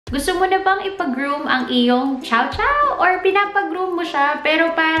Gusto mo na bang ipag-groom ang iyong ChowChow? Or pinapag-groom mo siya,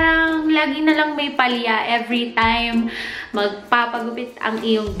 pero parang lagi na lang may palya every time magpapagupit ang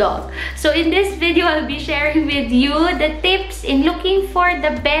iyong dog? So in this video, I'll be sharing with you the tips in looking for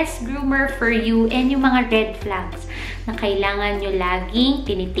the best groomer for you and yung mga red flags na kailangan nyo laging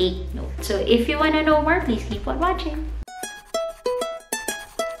tinitake note. So if you wanna know more, please keep on watching.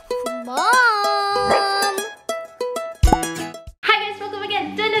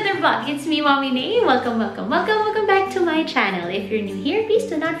 It's me, Mommy Nay. Welcome back to my channel. If you're new here, please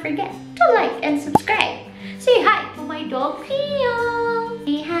do not forget to like and subscribe. Say hi to my dog, Cleo.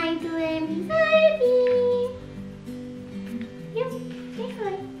 Say hi to him, Ivy. Yep, say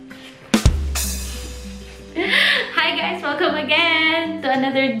hi. Hi guys, welcome again to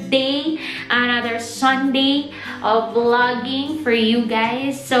another day, another Sunday of vlogging for you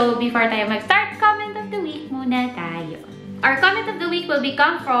guys. So before tayo mag-start, comment of the week muna tayo. Our comment of the week will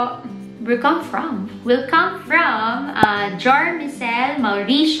come from Jarmisel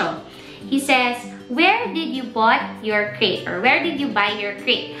Mauricio. He says, where did you bought your crate? Or where did you buy your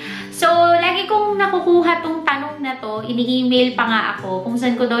crate? So, lagi kong nakukuha tong tanong na to. Ini-email pa nga ako kung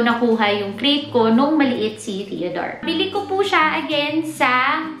saan ko daw nakuha yung crate ko nung maliit si Theodore. Bili ko po siya again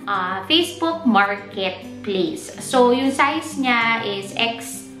sa Facebook Marketplace. So, yung size niya is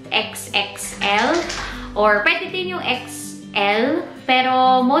XXXL or pwede din yung XL.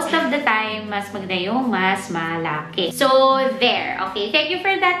 Pero most of the time, mas maganda yung mas malaki. So, there. Okay, thank you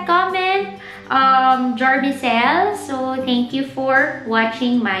for that comment, Jarmisel. So, thank you for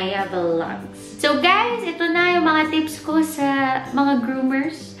watching my vlogs. So, guys, ito na yung mga tips ko sa mga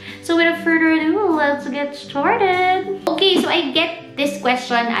groomers. So, without further ado, let's get started. Okay, so I get this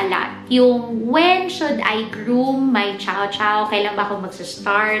question a lot. Yung, when should I groom my ChowChow? Kailan ba ako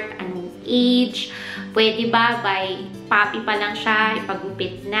magsa-start? Anong age? Pwede ba by puppy pa lang siya,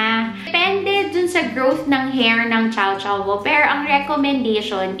 ipagupit na? Depende dun sa growth ng hair ng ChowChow mo. Pero ang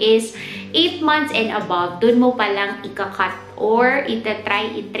recommendation is 8 months and above, dun mo pa lang ika-cut or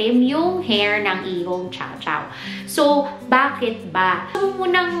itatry i-trim yung hair ng iyong ChowChow. So, bakit ba? So,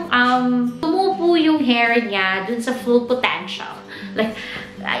 munang tumupo yung hair niya dun sa full potential. Like,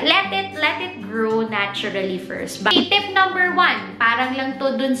 let it grow naturally first. But tip number 1, parang lang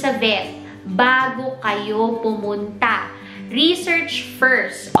to dun sa vet. Bago kayo pumunta, research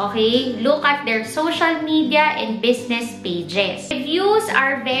first, okay? Look at their social media and business pages. Reviews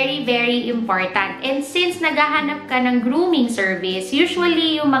are very, very important. And since naghahanap ka ng grooming service,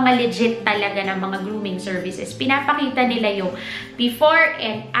 usually yung mga legit talaga ng mga grooming services, pinapakita nila yung before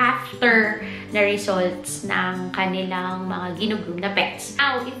and after na results ng kanilang mga ginugroom na pets.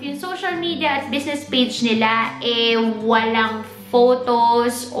 Now, if yung social media at business page nila walang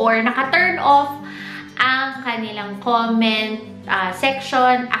photos or naka-turn off ang kanilang comment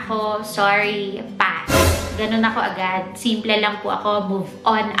section, ako, sorry, pass. Ganun ako agad. Simple lang po ako. Move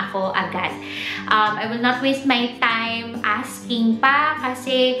on ako agad. I will not waste my time asking pa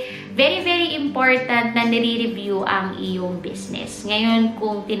kasi very, very important na nire-review ang iyong business. Ngayon,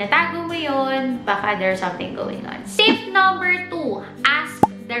 kung tinatago mo yun, baka there's something going on. Tip number 2, ask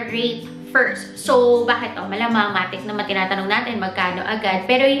the rate first. So, bakit? Malamang matik naman tinatanong natin magkano agad.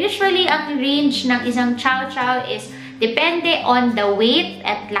 Pero usually, ang range ng isang ChowChow is depende on the weight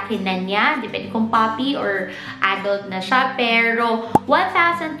at laki na niya. Depende kung puppy or adult na siya. Pero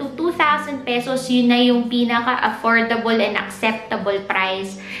 1,000 to 2,000 pesos, yun na yung pinaka-affordable and acceptable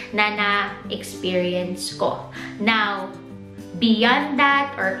price na na-experience ko. Now, beyond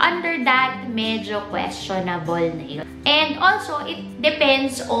that or under that, medyo questionable na yun. And also, it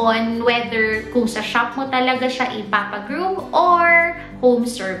depends on whether kung sa shop mo talaga siya ipapag-groom or home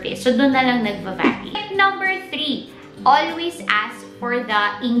service. So, doon na lang nagva-vary. Tip number 3, always ask for the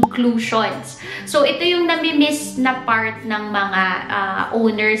inclusions. So, ito yung nami-miss na part ng mga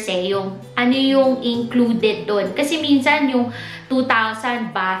owners yung ano yung included doon. Kasi minsan yung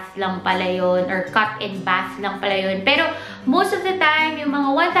 2,000 bath lang pala yun or cut and bath lang pala yun. Pero most of the time, yung mga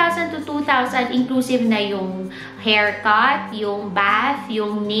 1,000 to 2,000 inclusive na yung haircut, yung bath,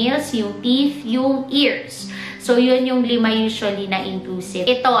 yung nails, yung teeth, yung ears. So, yun yung 5 usually na inclusive.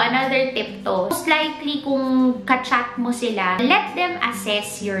 Ito, another tip to. Most likely, kung ka-chat mo sila, let them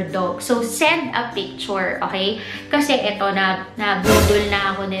assess your dog. So, send a picture, okay? Kasi ito, nabudol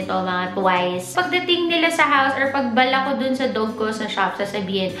na ako nito mga twice. Pagdating nila sa house or pagbala ko dun sa dog ko sa shop,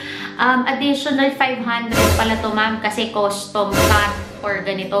 sasabihin, additional 500 pala to, ma'am, kasi custom cut or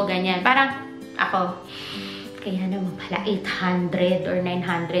ganito, ganyan. Parang, ako, kaya naman pala 800 or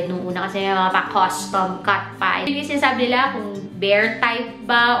 900 nung una kasi mga pa-custom cut pa. Yung sinasabi nila kung bear type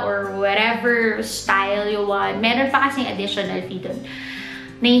ba or whatever style you want. Meron pa kasing additional fee dun.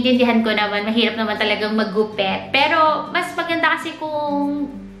 naiintindihan ko naman, mahirap naman talagang maggupit. Pero, mas maganda kasi kung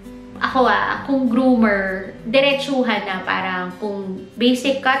kung groomer, diretsuhan na parang kung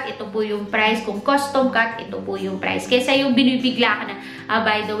basic cut, ito po yung price. Kung custom cut, ito po yung price. Kaysa yung binibigla ka na,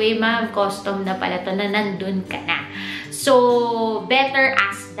 by the way, ma'am, custom na pala to na nandun ka na. So, better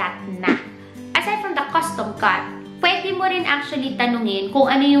ask that na. Aside from the custom cut, pwede mo rin actually tanungin kung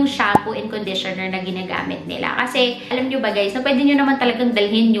ano yung shampoo and conditioner na ginagamit nila. Kasi, alam nyo ba guys, na pwede nyo naman talagang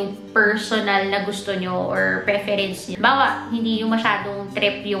dalhin yung personal na gusto nyo or preference nyo. Bawa, hindi yung masyadong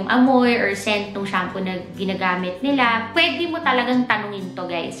trip yung amoy or scent ng shampoo na ginagamit nila. Pwede mo talagang tanungin to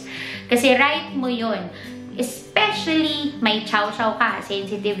guys. Kasi right mo yun. Especially, may ChowChow ka.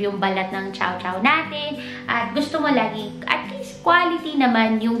 Sensitive yung balat ng ChowChow natin. At gusto mo lagi, at least quality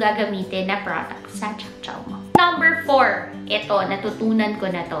naman yung gagamitin na product sa ChowChow mo. Number 4, ito, natutunan ko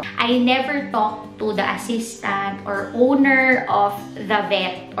na to. I never talk to the assistant or owner of the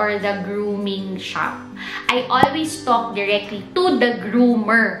vet or the grooming shop. I always talk directly to the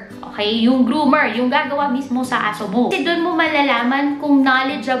groomer. Okay? Yung groomer, yung gagawa mismo sa aso mo. Kasi doon mo malalaman kung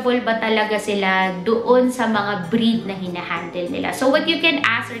knowledgeable ba talaga sila doon sa mga breed na hinahandle nila. So, what you can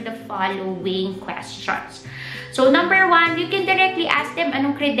ask are the following questions. So, number 1, you can directly ask them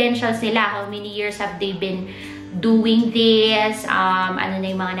anong credentials nila. How many years have they been doing this? Ano na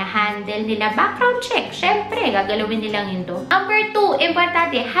yung mga na-handle nila? Background check. Syempre, gagalawin nilang yun doon. Number 2,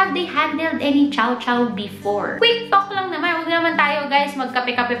 importante, have they handled any ChowChow before? Quick talk lang naman. Huwag naman tayo, guys,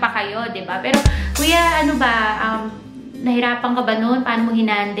 magkape-kape pa kayo, diba? Pero, kuya, ano ba, nahirapan ka ba noon? Paano mo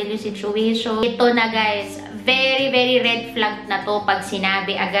hinandle yung situation? Ito na, guys. Very, very red flag na to pag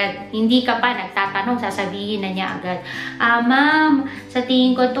sinabi agad. Hindi ka pa nagtatanong, sasabihin na niya agad. Ma'am, sa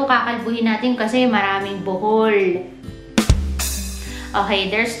tingin ko to kakalbuhin natin kasi maraming buhol. Okay,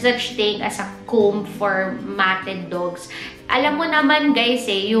 there's such thing as a comb for matted dogs. Alam mo naman guys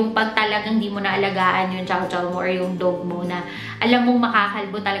yung pag talagang hindi mo naalagaan yung chow-chow mo or yung dog mo na alam mong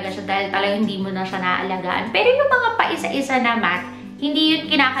makakalbo talaga siya dahil talagang hindi mo na siya naalagaan. Pero yung mga paisa-isa na mat, hindi yun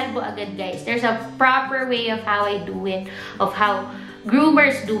kinakalbo agad guys. There's a proper way of how I do it, of how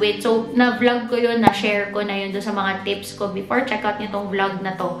groomers do it. So, na-vlog ko yun, na-share ko na yun doon sa mga tips ko before. Check out nyo tong vlog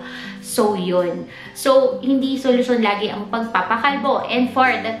na to. So, yun. So, hindi solusyon lagi ang pagpapakalbo. And for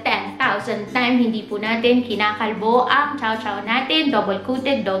the 10,000th time, hindi po natin kinakalbo ang chow-chow natin.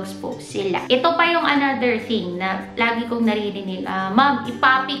 Double-coated dogs po sila. Ito pa yung another thing na lagi kong naririnig. Ma'am,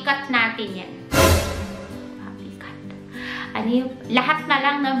 ipapikat natin yan. Ano yung, lahat na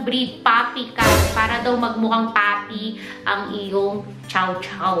lang ng breed, puppy cat, para daw magmukhang puppy ang iyong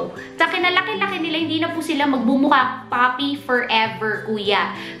chow-chow. Sa kinalaki-laki nila, hindi na po sila magbumukha puppy forever,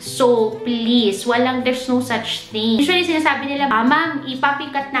 kuya. So, please, there's no such thing. Usually, sinasabi nila, ma'am, ipuppy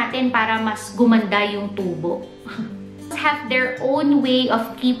cat natin para mas gumanda yung tubo. Have their own way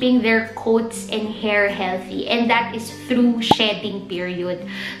of keeping their coats and hair healthy, and that is through shedding period.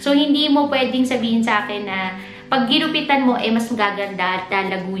 So, hindi mo pwedeng sabihin sa akin na pag ginupitan mo, mas magaganda at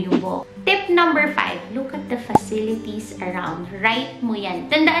lalago yung buhok. Tip number 5, look at the facilities around. Right mo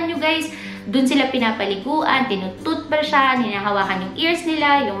yan. Tandaan nyo guys, dun sila pinapaliguan, tinututbrush siya, hinahawakan yung ears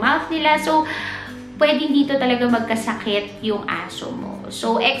nila, yung mouth nila. So, pwedeng dito talaga magkasakit yung aso mo.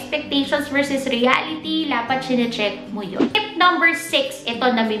 So, expectations versus reality, dapat sinecheck mo yun. Tip number 6, ito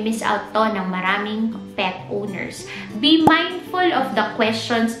nami-miss out to ng maraming pet owners. Be mindful of the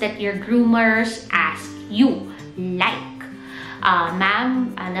questions that your groomers ask you. Like,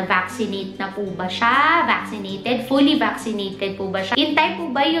 ma'am, na-vaccinate na po ba siya? Vaccinated? Fully vaccinated po ba siya? Hintay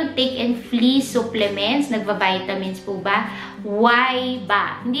po ba yung take and flea supplements? Nagva-vitamins po ba? Why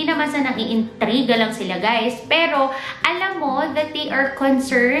ba? Hindi naman sa nang-iintriga lang sila guys. Pero, alam mo that they are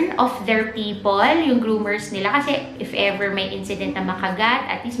concerned of their people, yung groomers nila. Kasi if ever may incident na makagat,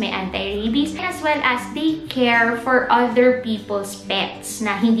 at least may anti-rabies. As well as they care for other people's pets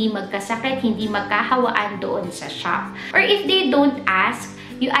na hindi magkasakit, hindi magkahawaan doon sa shop. Or if they don't ask,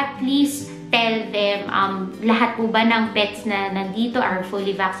 you at least tell them, lahat po ba ng pets na nandito are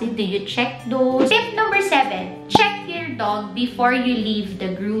fully vaccinated? Do you check those? Tip number 7, check your dog before you leave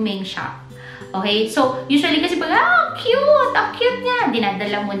the grooming shop. Okay? So, usually kasi pag, cute! Ang cute niya!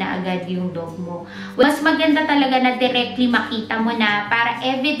 Dinadala mo na agad yung dog mo. Mas maganda talaga na directly makita mo na para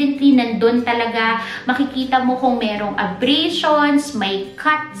evidently nandun talaga makikita mo kung merong abrasions, may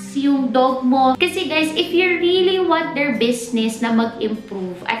cuts yung dog mo. Kasi guys, if you really want their business na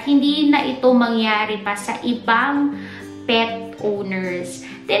mag-improve at hindi na ito mangyari pa sa ibang pet owners,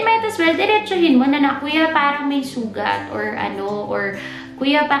 then might as well diretsuhin mo na kuya, parang may sugat or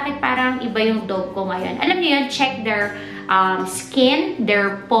kuya, bakit parang iba yung dog ko ngayon? Alam niyo yun, check their skin,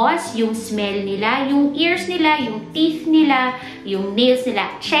 their paws, yung smell nila, yung ears nila, yung teeth nila, yung nails nila.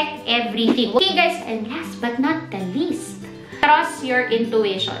 Check everything. Okay guys, and last but not the least, trust your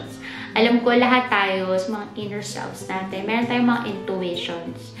intuitions. Alam ko lahat tayo sa mga inner selves natin, meron tayong mga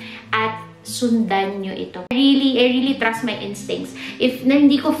intuitions. At sundan nyo ito. I really trust my instincts. If na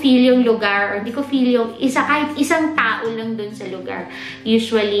hindi ko feel yung lugar or hindi ko feel yung kahit isang tao lang dun sa lugar,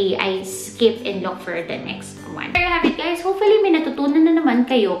 usually I skip and look for the next one. There you have it guys. Hopefully may natutunan na naman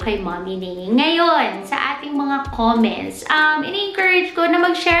kayo kay Mommy Ning. Ngayon, sa ating mga comments, ini-encourage ko na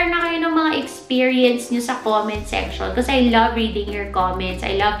mag-share na kayo ng mga experience nyo sa comment section kasi I love reading your comments.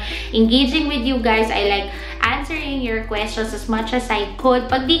 I love engaging with you guys. I like answering your questions as much as I could.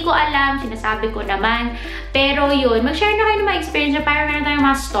 Pag di ko alam, sinasabi ko naman. Pero yun, mag-share na kayo ng mga experience nyo para meron tayong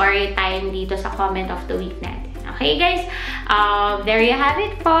mga story time dito sa comment of the week natin. Okay guys, there you have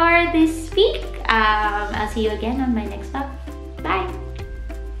it for this week. I'll see you again on my next vlog. Bye!